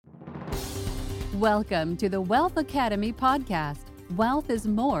Welcome to the Wealth Academy podcast. Wealth is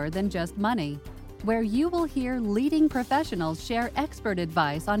more than just money, where you will hear leading professionals share expert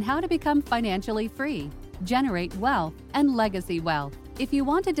advice on how to become financially free, generate wealth, and legacy wealth. If you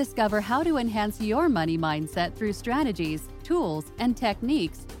want to discover how to enhance your money mindset through strategies, tools, and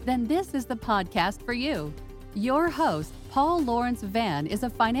techniques, then this is the podcast for you. Your host, Paul Lawrence Vann, is a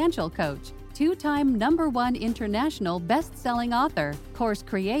financial coach, two-time #1 international best-selling author, course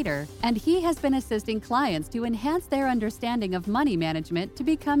creator, and he has been assisting clients to enhance their understanding of money management to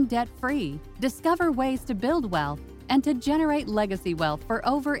become debt-free, discover ways to build wealth, and to generate legacy wealth for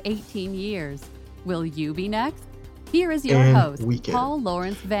over 18 years. Will you be next? Here is your host, Paul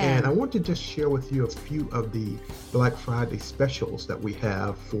Lawrence Vann. And I want to just share with you a few of the Black Friday specials that we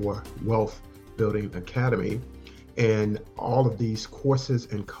have for Wealth Building Academy. And all of these courses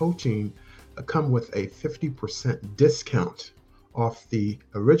and coaching come with a 50% discount off the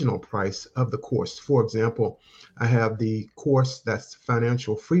original price of the course. For example, I have the course that's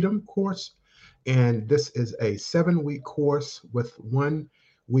Financial Freedom course, and this is a 7-week course with 1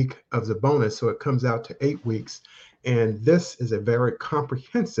 week of the bonus, so it comes out to 8 weeks. And this is a very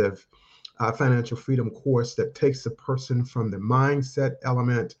comprehensive financial freedom course that takes a person from the mindset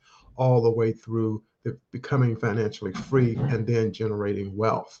element all the way through the becoming financially free and then generating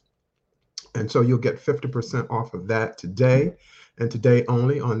wealth. And so you'll get 50% off of that today, and today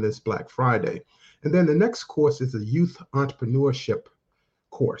only on this Black Friday. And then the next course is a youth entrepreneurship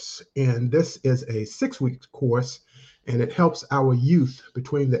course. And this is a 6-week course, and it helps our youth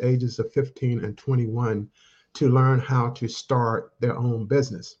between the ages of 15 and 21 to learn how to start their own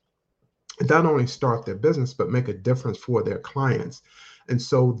business. And not only start their business, but make a difference for their clients. And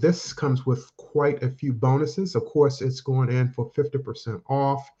so this comes with quite a few bonuses. Of course, it's going in for 50%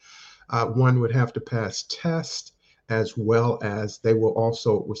 off. One would have to pass tests, as well as they will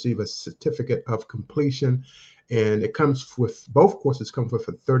also receive a certificate of completion. And it comes with, both courses come with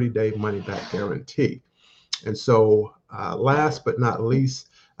a 30-day money-back guarantee. And so last but not least,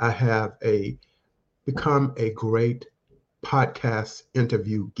 I have Become a Great Podcast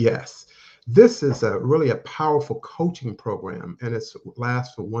Interview Guest. This is really a powerful coaching program, and it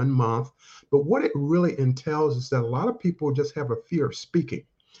lasts for 1 month. But what it really entails is that a lot of people just have a fear of speaking.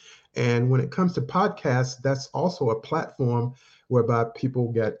 And when it comes to podcasts, that's also a platform whereby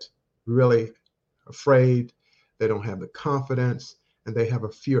people get really afraid. They don't have the confidence, and they have a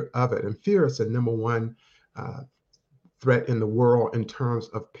fear of it. And fear is the #1 threat in the world in terms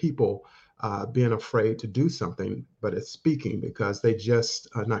of people being afraid to do something, but it's speaking because they just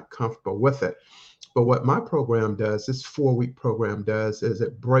are not comfortable with it. But what my program does, this 4-week program does, is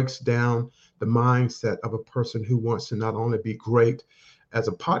it breaks down the mindset of a person who wants to not only be great as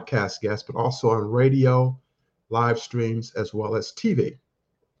a podcast guest, but also on radio, live streams, as well as TV.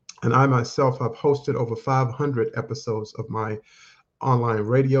 And I myself have hosted over 500 episodes of my online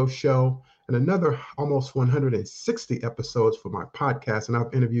radio show and another almost 160 episodes for my podcast. And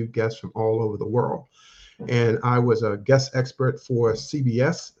I've interviewed guests from all over the world. And I was a guest expert for a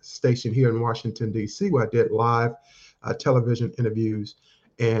CBS station here in Washington, D.C., where I did live television interviews.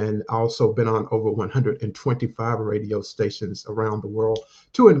 And also been on over 125 radio stations around the world,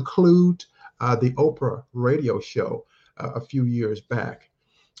 to include the Oprah radio show a few years back.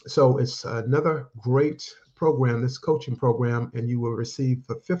 So it's another great program, this coaching program, and you will receive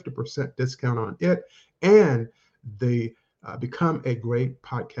a 50% discount on it. And the Become a Great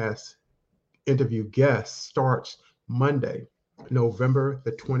Podcast Interview Guest starts Monday, November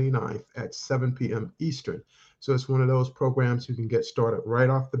the 29th at 7 p.m. Eastern. So it's one of those programs you can get started right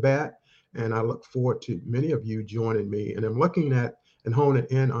off the bat. And I look forward to many of you joining me. And I'm looking at and honing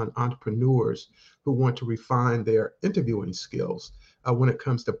in on entrepreneurs who want to refine their interviewing skills when it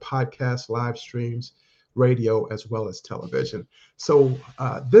comes to podcasts, live streams, radio, as well as television. So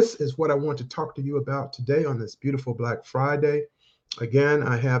this is what I want to talk to you about today on this beautiful Black Friday. Again,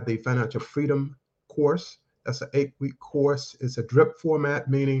 I have the Financial Freedom course. That's an 8-week course. It's a drip format,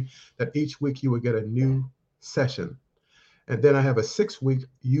 meaning that each week you will get a new session. And then I have a 6-week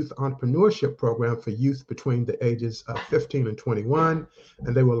youth entrepreneurship program for youth between the ages of 15 and 21,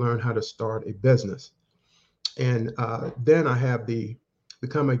 and they will learn how to start a business. And then I have the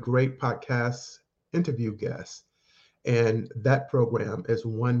Become a Great Podcast Interview Guest. And that program is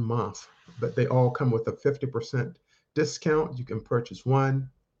 1 month, but they all come with a 50% discount. You can purchase 1,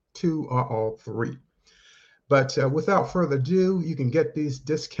 2, or all 3. But without further ado, you can get these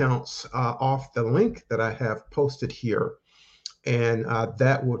discounts off the link that I have posted here. And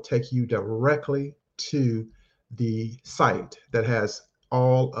that will take you directly to the site that has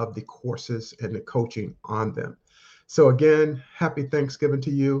all of the courses and the coaching on them. So again, happy Thanksgiving to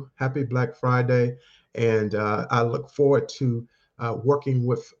you. Happy Black Friday. And I look forward to working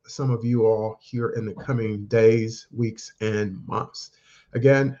with some of you all here in the coming days, weeks, and months.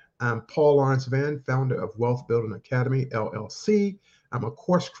 Again, I'm Paul Lawrence Vann, founder of Wealth Building Academy, LLC. I'm a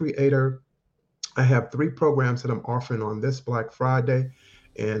course creator. I have 3 programs that I'm offering on this Black Friday,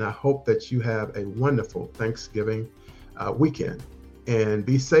 and I hope that you have a wonderful Thanksgiving weekend. And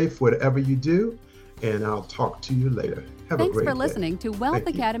be safe whatever you do, and I'll talk to you later. Have a great day. Thanks for listening to Wealth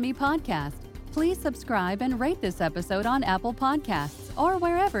Academy Podcast. Please subscribe and rate this episode on Apple Podcasts or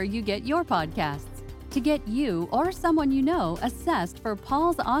wherever you get your podcasts. To get you or someone you know assessed for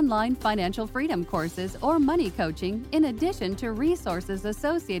Paul's online financial freedom courses or money coaching, in addition to resources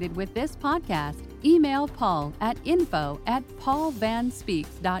associated with this podcast, email Paul at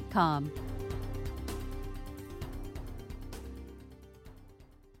info@paulvanspeaks.com.